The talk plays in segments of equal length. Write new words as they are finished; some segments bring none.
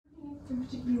Anything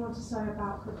particularly you want to say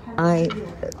about the penalty?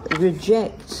 I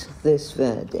reject this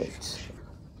verdict.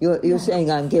 You're saying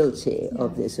I'm guilty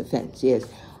of this offence, yes.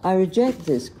 I reject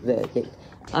this verdict.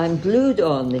 I'm glued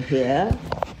on here,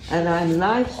 and I'm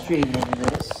live streaming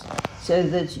this so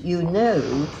that you know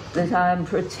that I am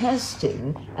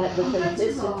protesting at the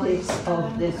complicity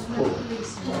of this court.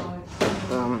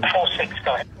 4-6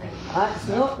 guy. It's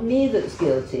not me that's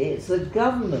guilty, it's the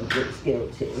government that's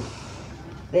guilty.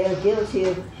 They are guilty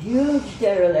of huge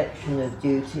dereliction of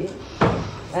duty,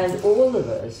 and all of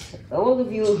us, all of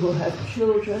you who have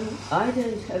children, I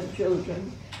don't have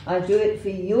children, I do it for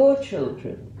your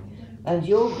children and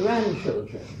your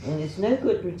grandchildren, and it's no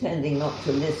good pretending not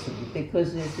to listen,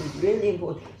 because this is really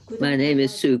important. My name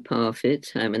is Sue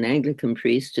Parfitt. I'm an Anglican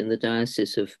priest in the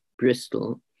Diocese of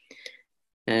Bristol,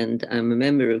 and I'm a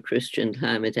member of Christian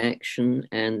Climate Action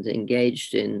and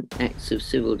engaged in acts of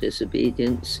civil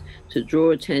disobedience to draw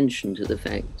attention to the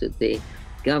fact that the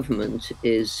government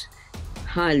is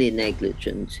highly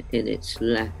negligent in its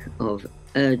lack of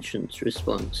urgent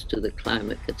response to the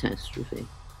climate catastrophe.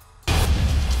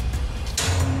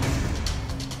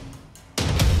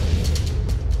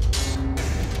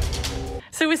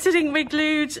 So we're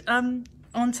glued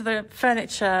onto the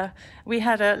furniture. We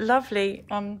had a lovely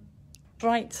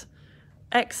bright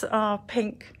XR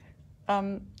pink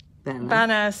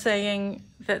banner saying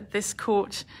that this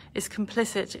court is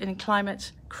complicit in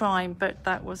climate crime, but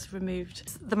that was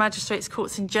removed. The magistrates'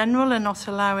 courts in general are not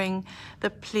allowing the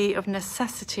plea of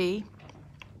necessity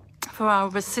for our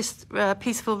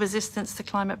peaceful resistance to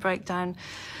climate breakdown,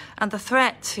 and the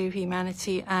threat to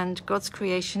humanity and God's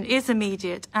creation is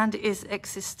immediate and is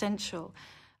existential.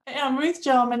 I'm Ruth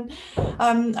Jarman,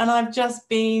 and I've just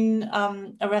been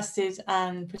arrested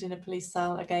and put in a police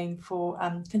cell again for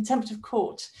contempt of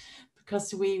court,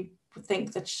 because we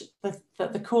think that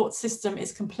the court system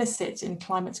is complicit in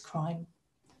climate crime.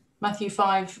 Matthew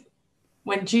 5,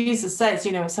 when Jesus says,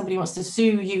 you know, if somebody wants to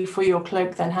sue you for your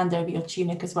cloak, then hand over your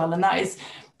tunic as well. And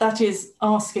that is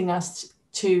asking us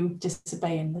to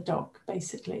disobey in the dock,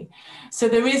 basically. So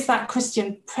there is that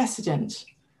Christian precedent,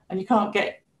 and you can't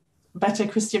get better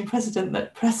Christian precedent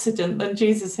than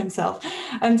Jesus himself.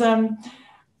 And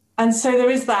so there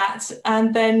is that.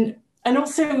 And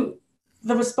also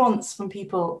the response from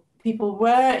people. People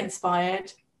were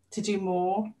inspired to do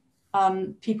more.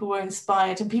 People were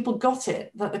inspired, and people got it,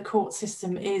 that the court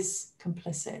system is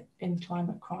complicit in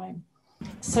climate crime.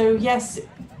 So yes,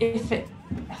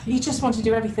 you just want to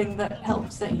do everything that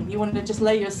helps, don't you? You want to just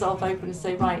lay yourself open and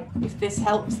say, right, if this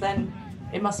helps, then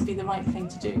it must be the right thing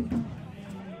to do.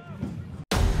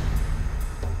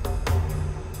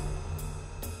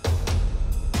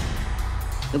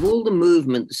 Of all the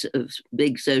movements, of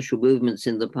big social movements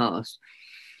in the past,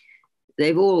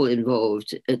 they've all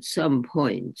involved at some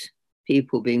point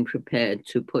people being prepared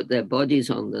to put their bodies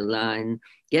on the line,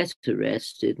 get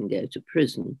arrested and go to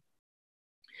prison.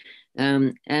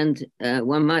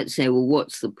 One might say, well,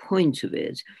 what's the point of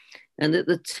it? And at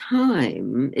the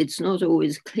time, it's not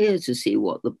always clear to see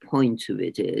what the point of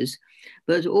it is,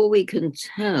 but all we can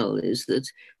tell is that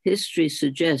history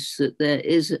suggests that there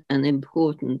is an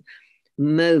important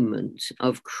moment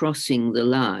of crossing the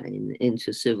line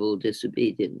into civil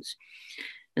disobedience.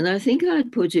 And I think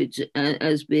I'd put it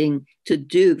as being to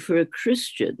do for a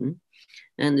Christian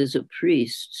and as a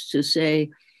priest to say,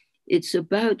 it's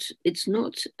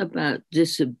not about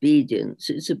disobedience,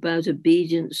 it's about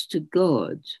obedience to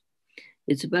God.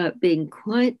 It's about being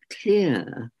quite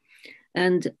clear.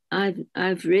 And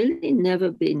I've really never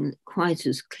been quite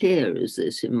as clear as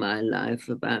this in my life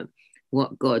about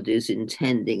what God is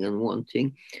intending and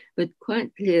wanting, but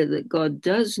quite clear that God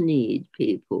does need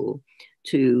people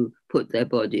to put their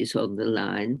bodies on the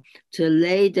line, to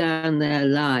lay down their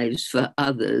lives for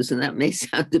others. And that may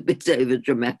sound a bit over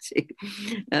dramatic,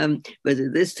 but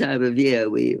at this time of year,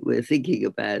 we're thinking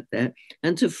about that,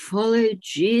 and to follow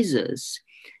Jesus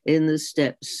in the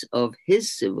steps of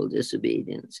his civil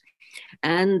disobedience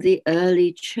and the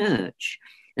early church.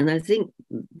 And I think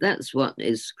that's what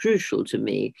is crucial to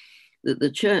me, that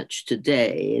the church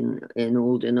today in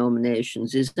all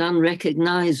denominations is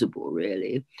unrecognizable,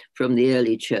 really, from the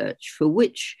early church, for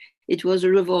which it was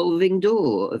a revolving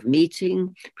door of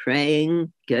meeting,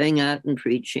 praying, going out and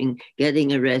preaching,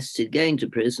 getting arrested, going to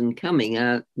prison, coming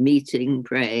out, meeting,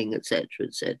 praying, etc.,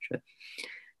 etc.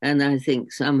 And I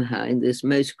think somehow in this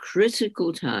most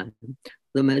critical time,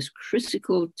 the most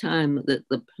critical time that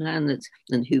the planet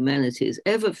and humanity has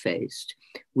ever faced,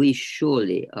 we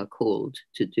surely are called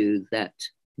to do that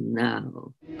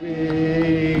now.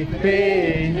 We've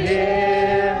been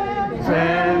here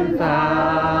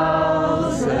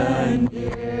 10,000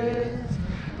 years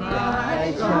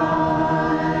by God.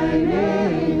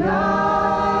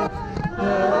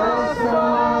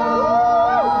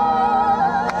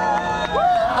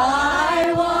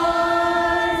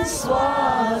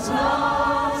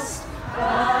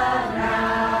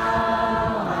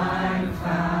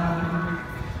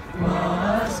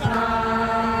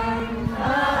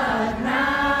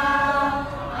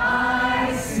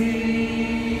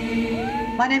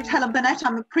 name's Helen Burnett.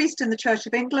 I'm a priest in the Church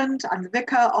of England. I'm the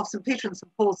vicar of St Peter and St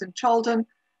Paul's in Chalden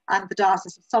and the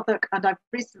Diocese of Southwark, and I've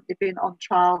recently been on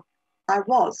trial. I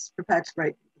was prepared to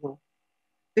break the law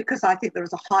because I think there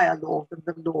is a higher law than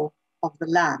the law of the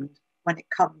land when it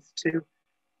comes to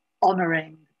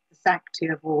honouring the sanctity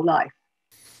of all life.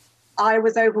 I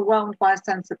was overwhelmed by a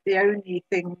sense that the only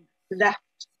thing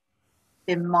left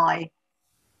in my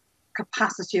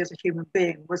capacity as a human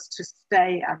being was to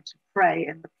stay and to pray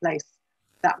in the place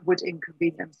that would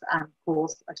inconvenience and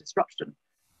cause a disruption.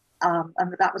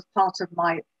 And that was part of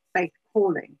my faith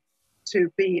calling,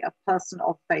 to be a person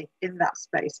of faith in that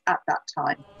space at that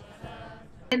time.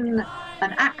 In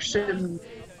an action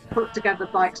put together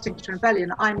by Extinction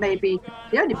Rebellion, I may be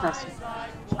the only person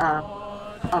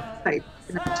of faith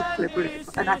in a particular group.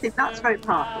 And I think that's very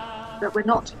powerful, that we're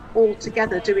not all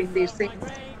together doing these things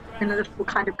in a little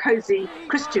kind of cozy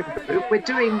Christian group. We're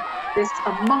doing this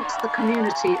amongst the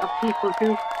community of people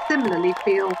who similarly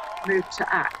feel moved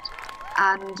to act.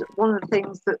 And one of the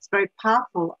things that's very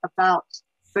powerful about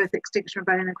both Extinction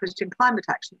Rebellion and Christian Climate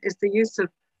Action is the use of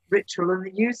ritual and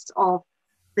the use of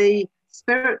the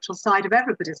spiritual side of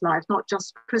everybody's lives, not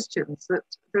just Christians, that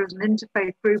there's an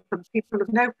interfaith group and people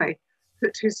of no faith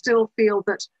who still feel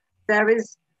that there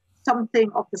is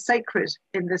something of the sacred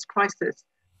in this crisis,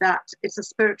 that it's a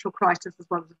spiritual crisis as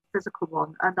well as a physical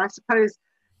one. And I suppose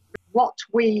what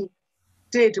we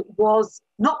did was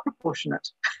not proportionate.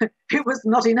 It was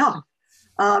not enough.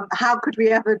 How could we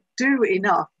ever do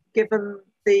enough given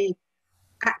the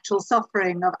actual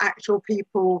suffering of actual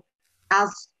people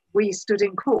as we stood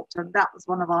in court? And that was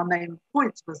one of our main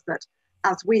points, was that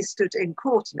as we stood in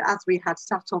court and as we had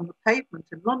sat on the pavement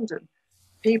in London,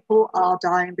 people are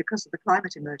dying because of the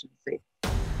climate emergency.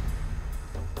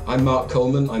 I'm Mark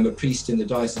Coleman. I'm a priest in the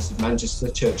Diocese of Manchester,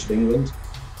 Church of England.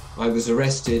 I was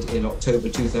arrested in October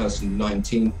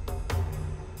 2019.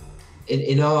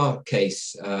 In our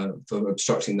case, for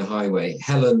obstructing the highway,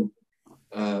 Helen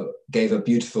gave a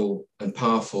beautiful and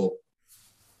powerful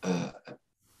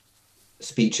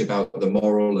speech about the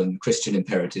moral and Christian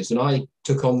imperatives, and I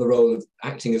took on the role of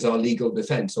acting as our legal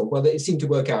defence, or well, it seemed to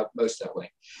work out most that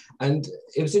way. And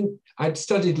it was I'd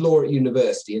studied law at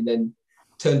university and then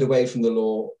turned away from the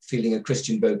law feeling a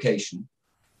Christian vocation.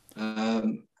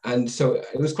 And so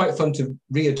it was quite fun to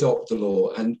re-adopt the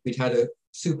law, and we'd had a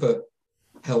super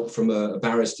help from a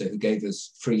barrister who gave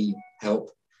us free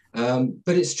help.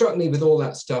 But it struck me with all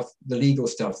that stuff, the legal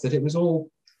stuff, that it was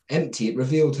all empty. It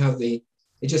revealed how it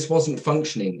just wasn't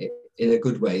functioning in a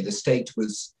good way. The state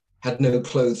had no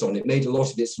clothes on. It made a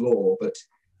lot of its law, but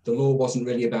the law wasn't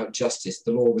really about justice.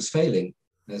 The law was failing,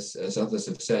 as others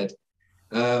have said.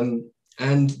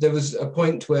 And there was a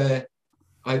point where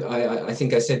I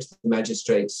think I said to the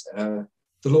magistrates, the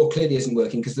law clearly isn't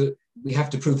working because we have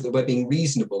to prove that we're being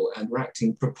reasonable and we're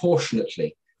acting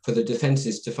proportionately for the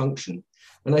defences to function.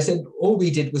 And I said, all we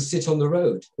did was sit on the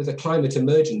road with a climate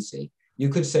emergency. You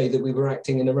could say that we were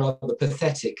acting in a rather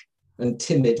pathetic and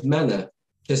timid manner,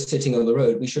 just sitting on the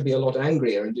road. We should be a lot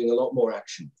angrier and doing a lot more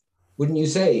action. Wouldn't you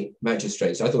say,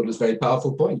 magistrates? I thought it was a very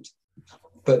powerful point,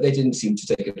 but they didn't seem to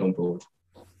take it on board,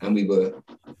 and we were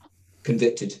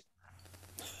convicted.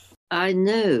 I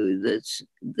know that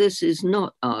this is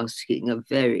not asking a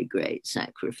very great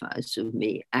sacrifice of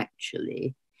me,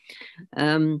 actually.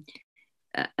 And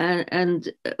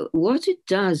what it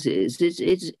does is,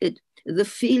 the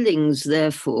feelings,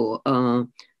 therefore, are,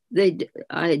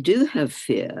 I do have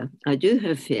fear. I do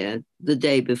have fear the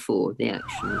day before the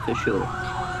action, for sure.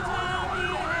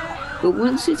 But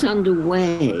once it's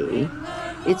underway,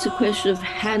 it's a question of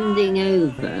handing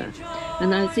over.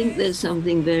 And I think there's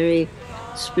something very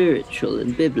spiritual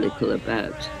and biblical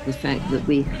about the fact that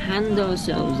we hand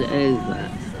ourselves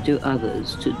over to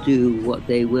others to do what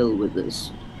they will with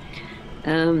us.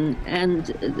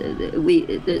 It's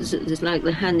like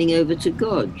the handing over to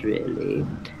God, really,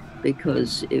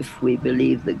 because if we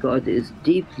believe that God is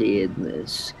deeply in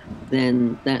this,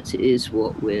 then that is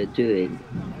what we're doing.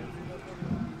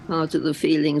 Part of the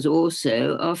feelings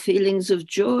also are feelings of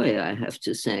joy, I have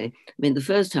to say. I mean, the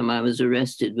first time I was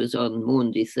arrested was on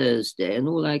Maundy Thursday, and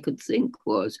all I could think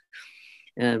was,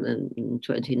 in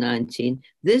 2019,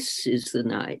 this is the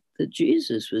night that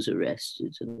Jesus was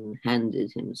arrested and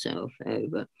handed himself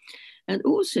over. And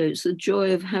also it's the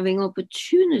joy of having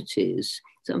opportunities,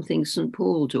 something St.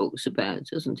 Paul talks about,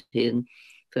 doesn't he, in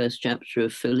first chapter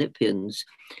of Philippians.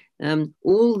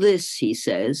 All this, he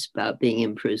says, about being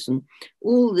in prison,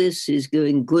 all this is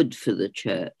going good for the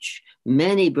church.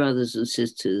 Many brothers and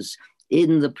sisters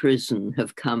in the prison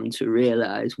have come to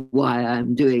realize why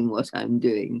I'm doing what I'm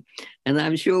doing. And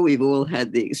I'm sure we've all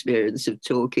had the experience of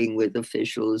talking with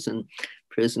officials and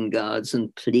prison guards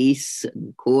and police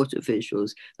and court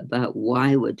officials about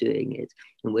why we're doing it.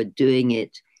 And we're doing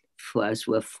it for us,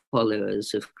 we're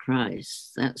followers of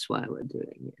Christ. That's why we're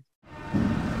doing it.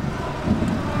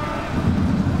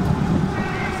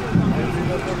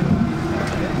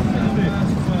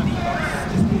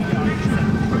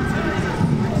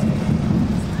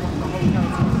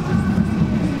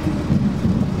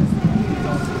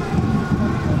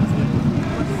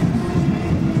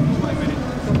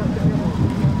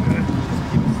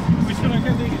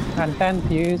 I'm Ben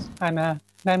Hughes. I'm a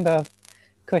member of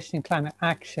Christian Climate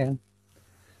Action,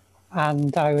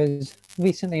 and I was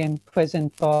recently in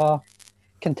prison for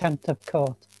contempt of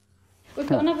court. We've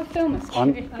got another film.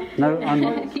 Can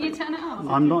you turn it off?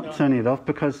 I'm not turning it off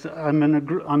because I'm in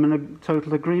a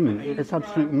total agreement. It's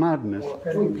absolute madness.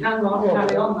 We cannot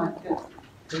carry on like this.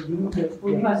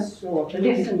 We must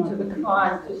listen to the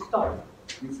cry to stop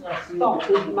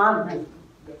this madness.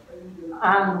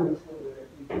 And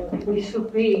we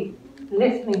should be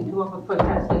listening to what the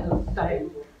protesters are saying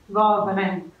rather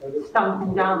than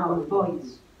stamping down our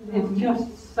voice. It's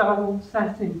just so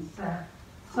upsetting,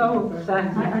 so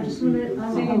upsetting. I just want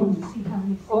to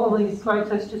seeing all these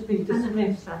protesters being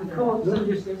dismissed. The courts are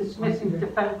just dismissing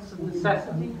defence of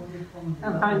necessity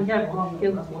and finding everyone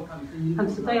guilty.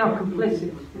 And so they are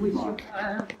complicit. We should.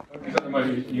 At the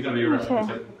moment, you're going to be arrested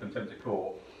for contempt of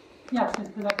court. Yes.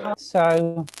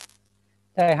 So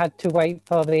they had to wait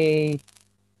for the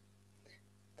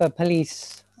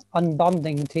police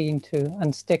unbonding team to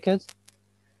unstick us.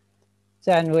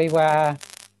 Then we were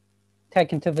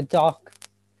taken to the dock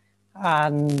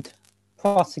and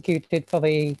prosecuted for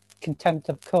the contempt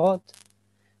of court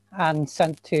and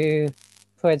sent to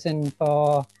prison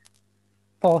for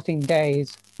 14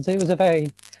 days. So it was a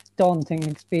very daunting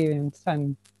experience,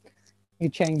 and you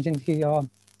change into your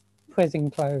prison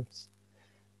clothes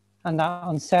and that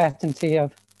uncertainty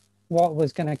of what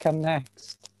was going to come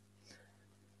next.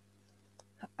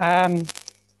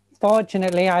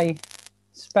 Fortunately, I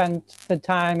spent the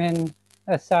time in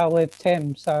a cell with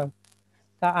Tim, so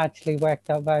that actually worked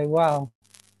out very well.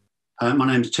 My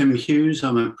name's Tim Hughes.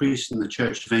 I'm a priest in the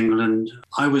Church of England.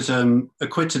 I was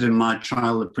acquitted in my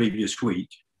trial the previous week,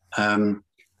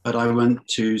 but I went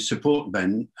to support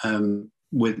Ben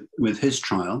with his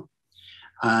trial,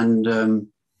 and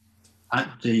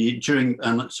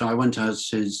so I went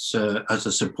as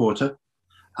a supporter,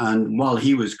 and while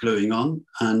he was gluing on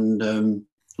and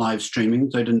live streaming,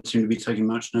 they didn't seem to be taking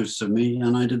much notice of me,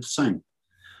 and I did the same.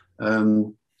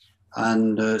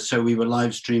 So we were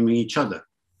live streaming each other.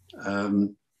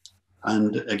 And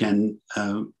again,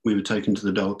 we were taken to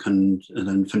the dock and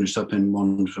then finished up in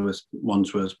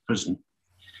Wandsworth prison.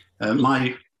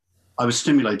 I was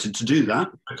stimulated to do that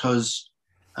because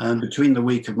between the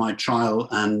week of my trial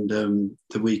and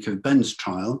the week of Ben's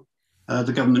trial,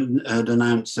 the government had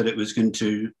announced that it was going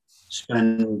to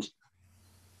spend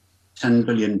 £10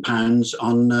 billion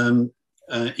on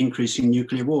increasing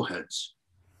nuclear warheads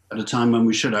at a time when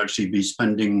we should actually be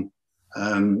spending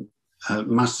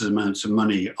massive amounts of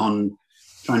money on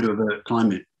trying to avert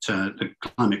the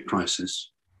climate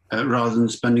crisis, rather than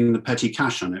spending the petty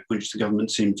cash on it, which the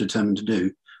government seemed determined to do.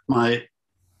 I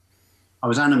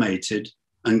was animated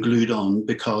and glued on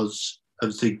because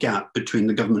of the gap between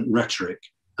the government rhetoric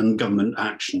and government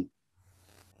action.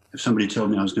 If somebody told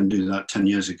me I was going to do that 10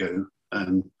 years ago,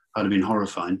 I'd have been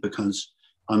horrified, because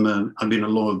I've been a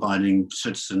law-abiding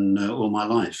citizen all my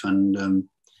life, and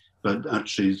but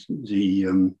actually the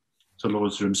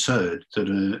laws are absurd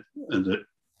that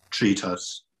treat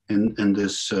us in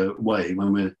this way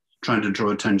when we're trying to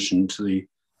draw attention to the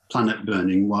planet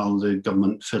burning while the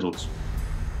government fiddles.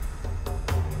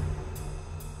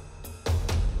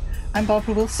 I'm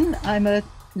Barbara Wilson. I'm a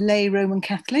lay Roman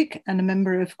Catholic and a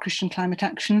member of Christian Climate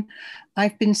Action.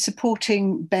 I've been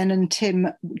supporting Ben and Tim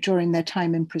during their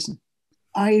time in prison.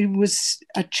 I was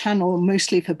a channel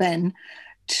mostly for Ben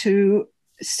to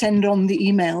send on the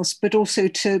emails, but also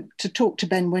to talk to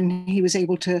Ben when he was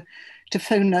able to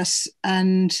phone us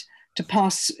and to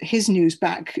pass his news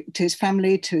back to his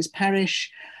family, to his parish,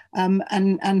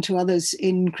 and to others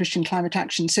in Christian Climate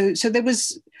Action. So there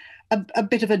was a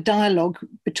bit of a dialogue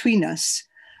between us,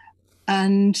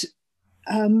 and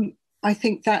I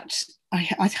think that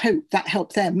I hope that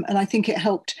helped them, and I think it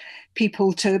helped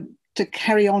people to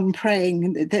carry on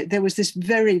praying. There was this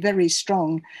very, very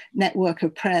strong network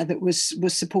of prayer that was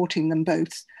supporting them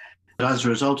both. As a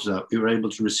result of that, we were able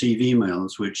to receive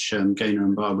emails which Gaynor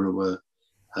and Barbara were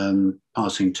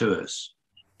passing to us,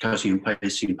 cutting and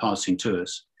pasting and passing to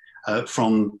us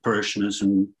from parishioners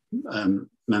and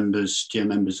members, dear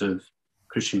members of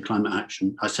Christian Climate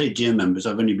Action. I say dear members,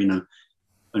 I've only been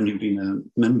only been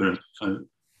a member for a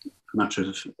matter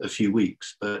of a few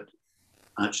weeks, but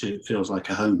actually it feels like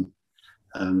a home.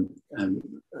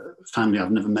 Family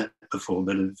I've never met before,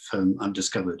 but I've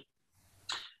discovered.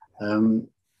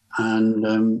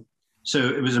 So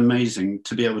it was amazing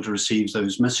to be able to receive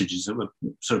those messages that were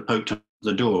sort of poked up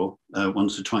the door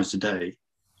once or twice a day,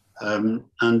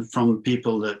 and from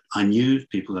people that I knew,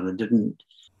 people that I didn't,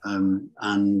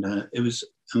 it was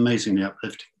amazingly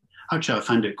uplifting. Actually, I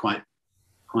found it quite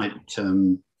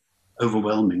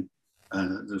overwhelming,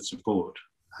 the support.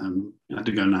 I had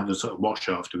to go and have a sort of wash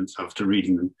afterwards after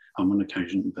reading them on one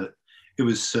occasion, but it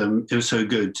was so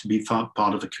good to be part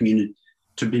of a community,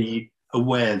 to be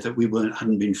aware that we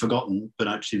hadn't been forgotten, but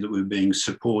actually that we were being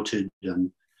supported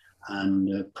and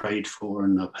prayed for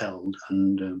and upheld,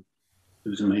 and it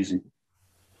was amazing.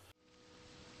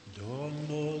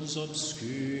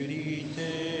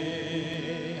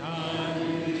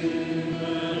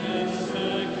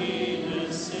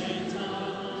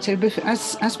 So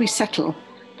as we settle,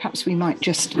 perhaps we might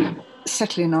just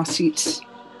settle in our seats,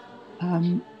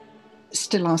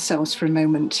 still ourselves for a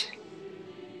moment,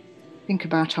 think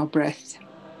about our breath,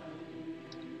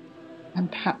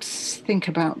 and perhaps think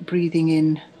about breathing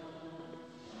in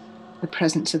the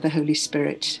presence of the Holy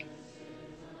Spirit,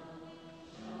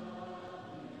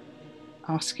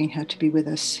 asking her to be with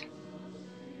us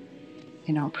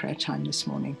in our prayer time this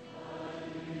morning.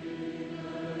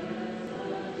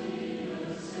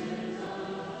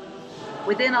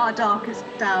 Within our darkest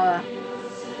hour,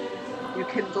 you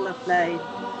kindle a flame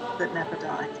that never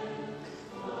dies.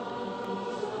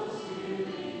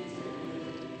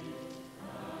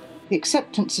 The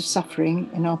acceptance of suffering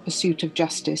in our pursuit of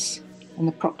justice and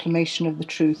the proclamation of the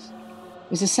truth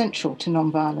is essential to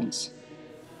non-violence.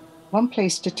 One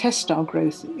place to test our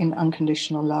growth in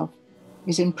unconditional love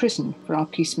is in prison for our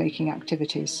peacemaking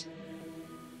activities.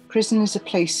 Prison is a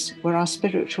place where our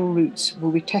spiritual roots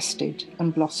will be tested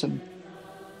and blossom,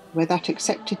 where that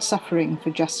accepted suffering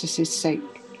for justice's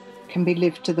sake can be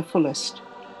lived to the fullest,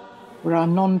 where our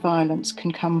non-violence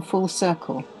can come full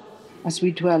circle as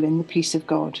we dwell in the peace of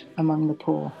God among the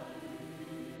poor.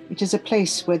 It is a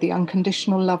place where the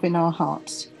unconditional love in our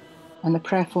hearts and the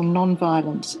prayerful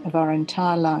non-violence of our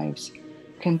entire lives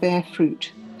can bear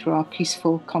fruit through our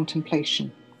peaceful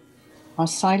contemplation. Our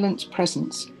silent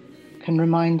presence can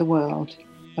remind the world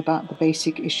about the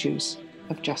basic issues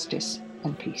of justice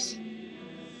and peace.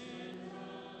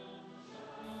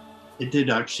 It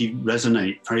did actually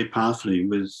resonate very powerfully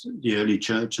with the early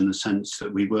church in the sense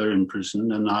that we were in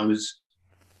prison, and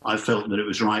I felt that it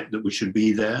was right that we should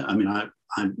be there. I mean, I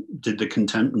did the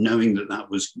contempt knowing that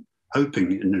was,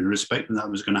 hoping in respect that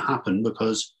was going to happen,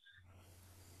 because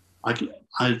I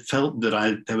felt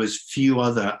that there was few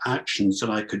other actions that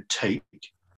I could take.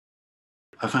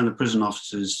 I found the prison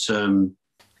officers,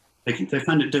 they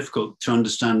found it difficult to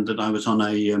understand that I was on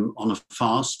a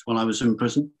fast while I was in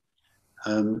prison.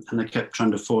 And they kept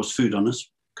trying to force food on us.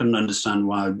 Couldn't understand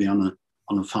why I'd be on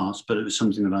a fast, but it was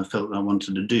something that I felt that I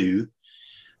wanted to do.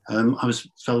 Felt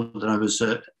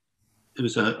that it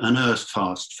was an earth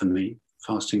fast for me,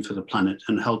 fasting for the planet,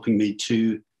 and helping me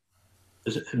it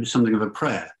was something of a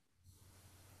prayer.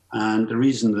 And the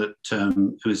reason that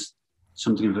it was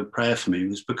something of a prayer for me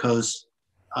was because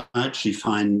I actually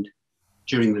find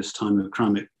during this time of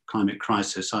climate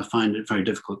crisis, I find it very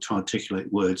difficult to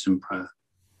articulate words in prayer.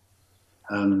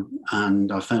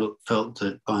 And I felt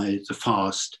that by the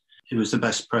fast, it was the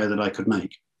best prayer that I could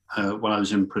make while I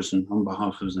was in prison on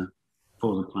behalf of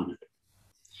for the planet.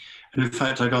 And in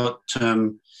fact, I got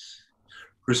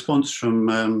response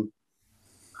from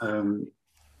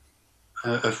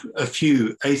a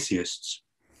few atheists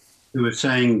who were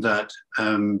saying that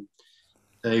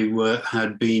they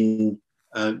had been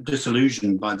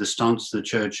disillusioned by the stance of the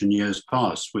church in years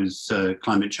past with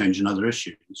climate change and other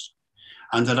issues,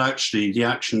 and that actually the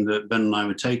action that Ben and I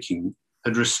were taking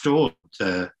had restored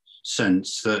their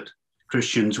sense that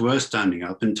Christians were standing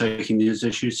up and taking these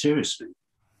issues seriously.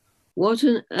 What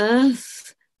on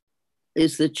earth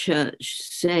is the church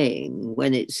saying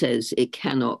when it says it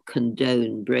cannot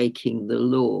condone breaking the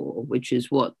law, which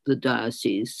is what the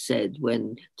diocese said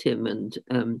when Tim and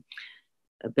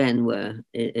Ben were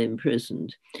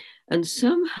imprisoned? And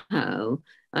somehow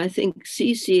I think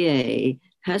CCA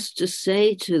has to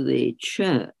say to the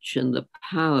church and the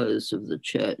powers of the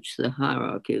church, the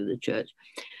hierarchy of the church,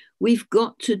 we've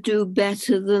got to do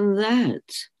better than that.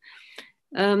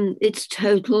 It's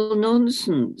total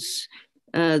nonsense.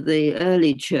 The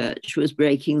early church was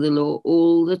breaking the law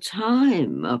all the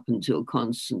time up until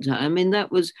Constantine. I mean,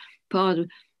 that was part of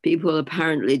People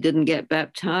apparently didn't get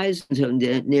baptized until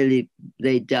nearly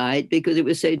they died because it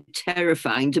was so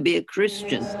terrifying to be a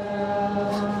Christian.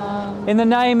 In the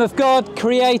name of God,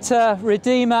 Creator,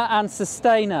 Redeemer and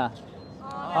Sustainer.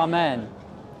 Amen.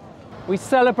 We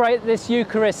celebrate this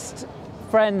Eucharist,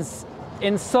 friends,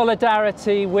 in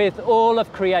solidarity with all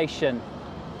of creation,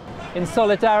 in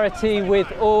solidarity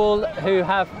with all who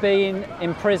have been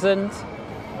imprisoned,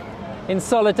 in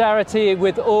solidarity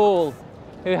with all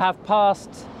who have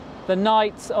passed the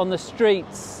night on the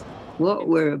streets. What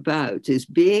we're about is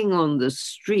being on the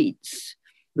streets,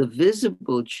 the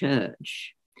visible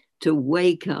church, to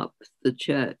wake up the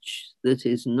church that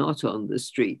is not on the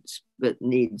streets but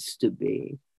needs to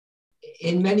be.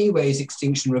 In many ways,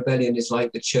 Extinction Rebellion is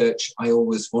like the church I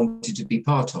always wanted to be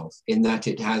part of, in that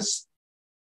it has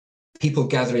people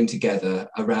gathering together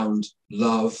around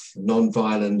love,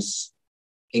 non-violence,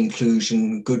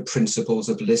 inclusion, good principles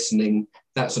of listening,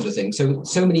 that sort of thing.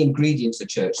 So many ingredients of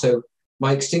church. So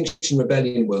my Extinction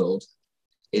Rebellion world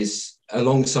is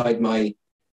alongside my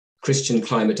Christian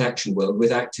climate action world,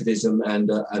 with activism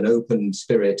and an open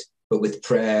spirit, but with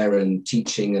prayer and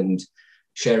teaching and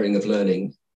sharing of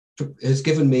learning, has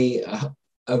given me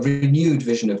a renewed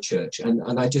vision of church.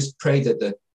 And I just pray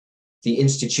that the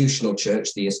institutional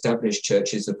church, the established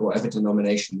churches of whatever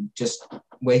denomination, just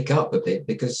wake up a bit,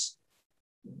 because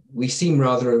we seem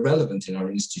rather irrelevant in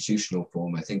our institutional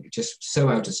form. I think just so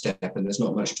out of step, and there's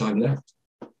not much time left.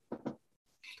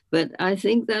 But I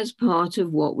think that's part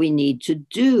of what we need to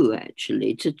do,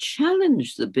 actually, to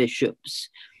challenge the bishops.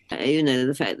 You know,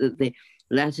 the fact that the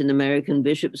Latin American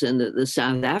bishops and the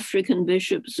South African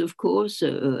bishops, of course,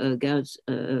 about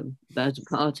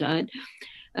apartheid.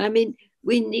 I mean,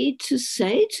 we need to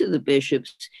say to the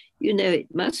bishops, you know, it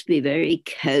must be very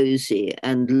cozy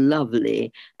and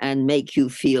lovely and make you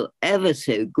feel ever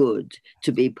so good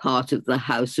to be part of the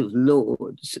House of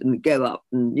Lords and go up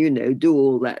and, you know, do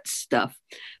all that stuff.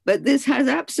 But this has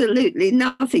absolutely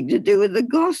nothing to do with the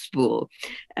gospel.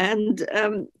 And,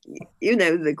 you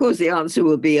know, of course, the answer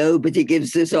will be, oh, but he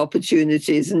gives us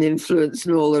opportunities and influence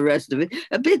and all the rest of it.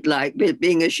 A bit like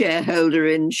being a shareholder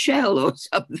in Shell or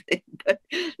something. But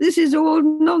this is all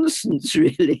nonsense,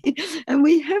 really. And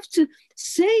we have to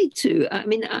say to, I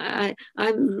mean,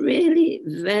 I'm really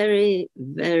very,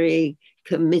 very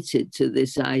committed to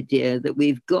this idea that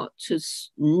we've got to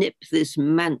nip this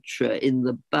mantra in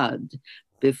the bud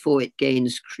before it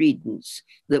gains credence,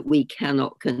 that we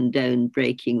cannot condone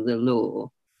breaking the law.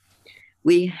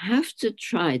 We have to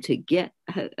try to get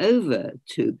over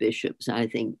to bishops, I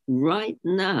think, right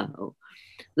now,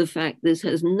 the fact this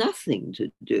has nothing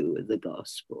to do with the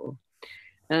gospel.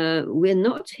 We're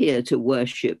not here to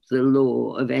worship the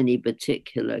law of any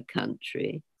particular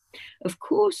country. Of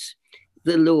course,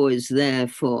 the law is there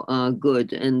for our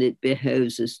good, and it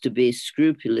behoves us to be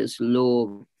scrupulous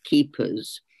law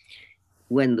keepers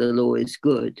when the law is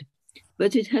good.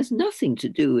 But it has nothing to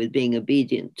do with being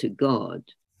obedient to God.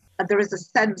 And there is a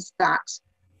sense that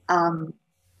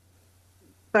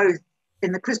both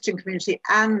in the Christian community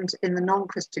and in the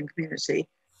non-Christian community,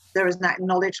 there is an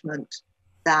acknowledgement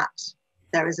that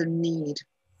there is a need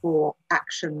for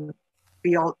action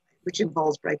beyond, which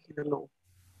involves breaking the law.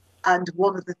 And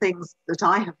one of the things that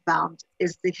I have found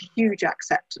is the huge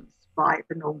acceptance by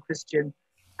the non-Christian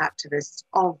activists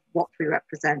of what we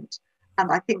represent.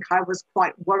 And I think I was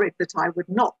quite worried that I would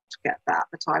not get that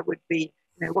I would be,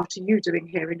 you know, what are you doing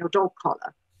here in your dog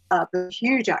collar? The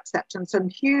huge acceptance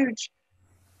and huge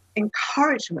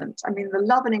encouragement. I mean, the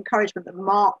love and encouragement that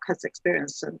Mark has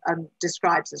experienced and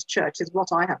describes as church is what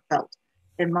I have felt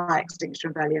in my Extinction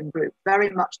Rebellion group. Very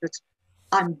much that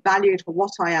I'm valued for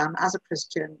what I am as a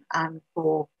Christian and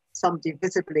for somebody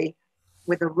visibly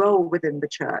with a role within the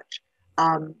church,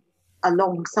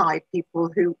 alongside people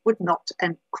who would not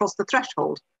cross the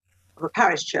threshold of a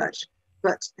parish church,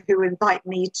 but who invite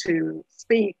me to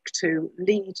speak, to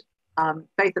lead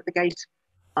Faith at the Gate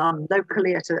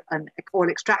locally at an oil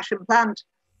extraction plant,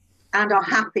 and are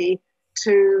happy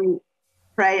to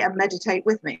pray and meditate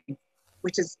with me,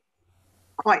 which is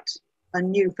quite a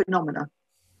new phenomenon.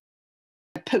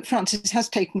 Pope Francis has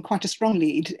taken quite a strong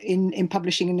lead in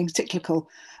publishing an encyclical,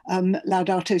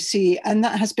 Laudato Si, and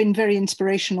that has been very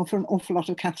inspirational for an awful lot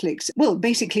of Catholics. Well,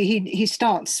 basically, he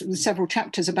starts with several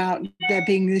chapters about there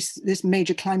being this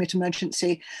major climate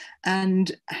emergency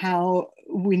and how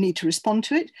we need to respond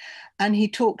to it. And he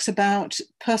talks about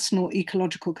personal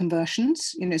ecological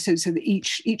conversions, you know, so that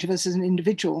each of us as an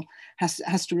individual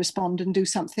has to respond and do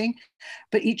something,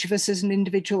 but each of us as an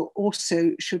individual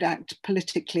also should act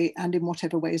politically and in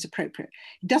whatever way is appropriate.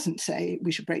 He doesn't say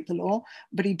we should break the law,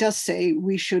 but he does say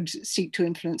we should seek to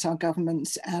influence our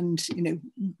governments and, you know,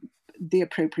 the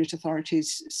appropriate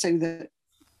authorities so that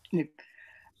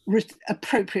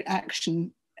appropriate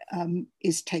action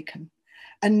is taken.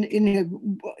 And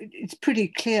it's pretty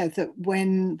clear that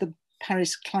when the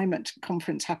Paris Climate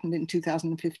Conference happened in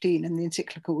 2015 and the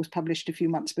encyclical was published a few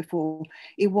months before,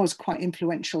 it was quite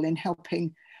influential in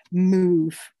helping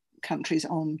move countries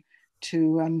on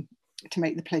to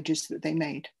make the pledges that they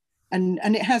made. And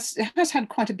it has had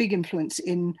quite a big influence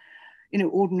in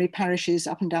ordinary parishes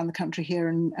up and down the country here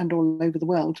and all over the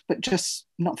world, but just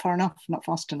not far enough, not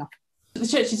fast enough. The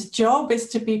church's job is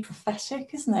to be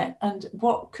prophetic, isn't it? And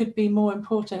what could be more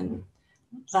important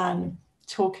than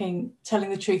telling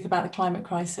the truth about the climate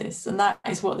crisis? And that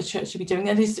is what the church should be doing.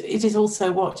 And it is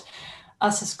also what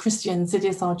us as Christians, it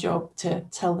is our job to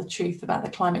tell the truth about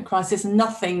the climate crisis.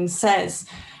 Nothing says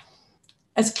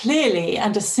as clearly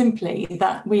and as simply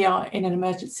that we are in an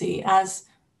emergency as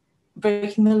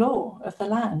breaking the law of the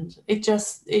land. It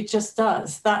just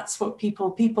does. That's what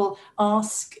people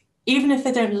ask, even if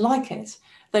they don't like it.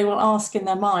 They will ask in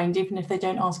their mind, even if they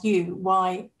don't ask you,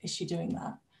 why is she doing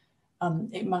that?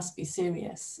 It must be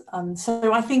serious.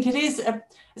 So I think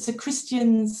it's a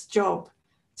Christian's job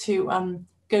to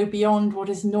go beyond what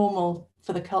is normal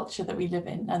for the culture that we live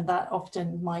in, and that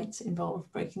often might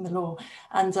involve breaking the law,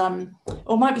 and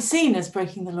or might be seen as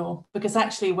breaking the law, because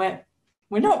actually we're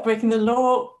not breaking the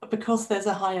law because there's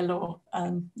a higher law.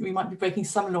 We might be breaking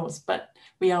some laws, but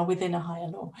we are within a higher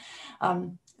law.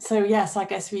 So yes, I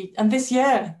guess and this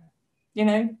year,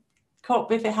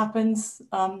 COP, if it happens,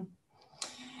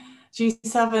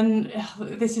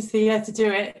 G7, this is the year to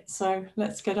do it. So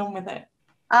let's get on with it.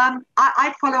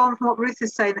 I follow on from what Ruth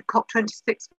is saying, that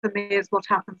COP26 for me is what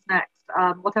happens next.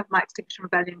 Whatever my Extinction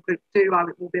Rebellion group do, I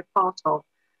will be a part of.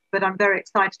 But I'm very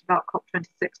excited about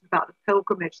COP26 and about the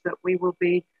pilgrimage that we will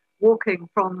be walking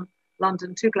from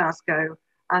London to Glasgow.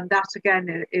 And that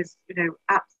again is,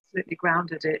 absolutely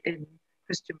grounded in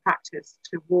Christian practice,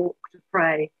 to walk, to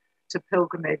pray, to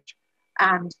pilgrimage,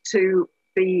 and to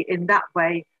be in that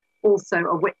way also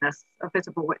a witness, a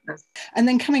visible witness. And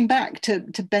then coming back to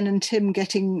Ben and Tim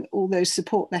getting all those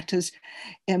support letters,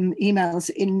 emails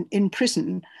in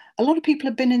prison, a lot of people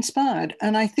have been inspired.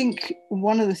 And I think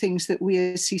one of the things that we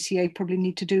as CCA probably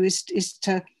need to do is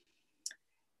to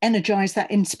energize that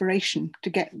inspiration to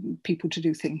get people to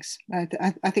do things.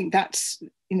 I think that's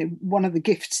one of the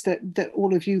gifts that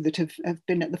all of you that have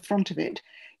been at the front of it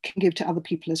can give to other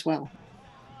people as well.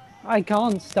 I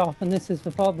can't stop, and this is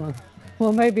the problem.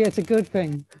 Well, maybe it's a good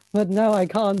thing, but no, I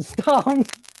can't stop.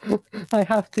 I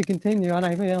have to continue, and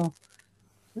I feel,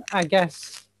 I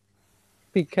guess,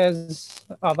 because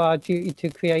of our duty to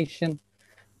creation,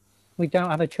 we don't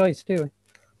have a choice, do we?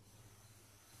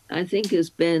 I think,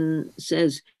 as Ben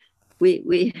says,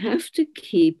 we have to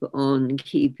keep on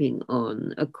keeping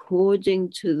on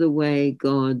according to the way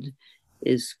God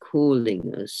is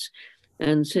calling us.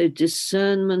 And so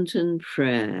discernment and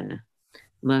prayer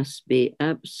must be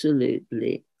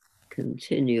absolutely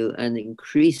continue and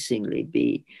increasingly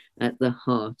be at the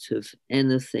heart of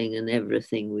anything and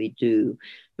everything we do.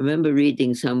 I remember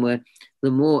reading somewhere, the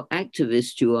more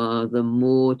activist you are, the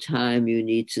more time you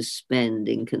need to spend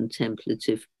in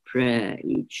contemplative prayer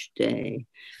each day.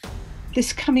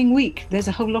 This coming week, there's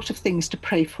a whole lot of things to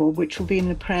pray for, which will be in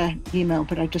the prayer email,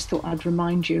 but I just thought I'd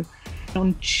remind you.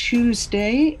 On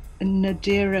Tuesday,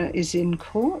 Nadira is in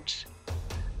court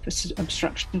for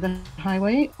obstruction of the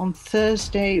highway. On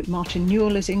Thursday, Martin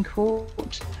Newell is in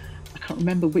court. I can't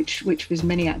remember which of his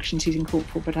many actions he's in court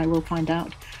for, but I will find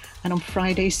out. And on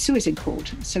Friday, Sue is in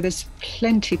court. So there's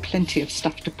plenty of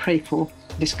stuff to pray for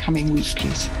this coming week,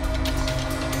 please.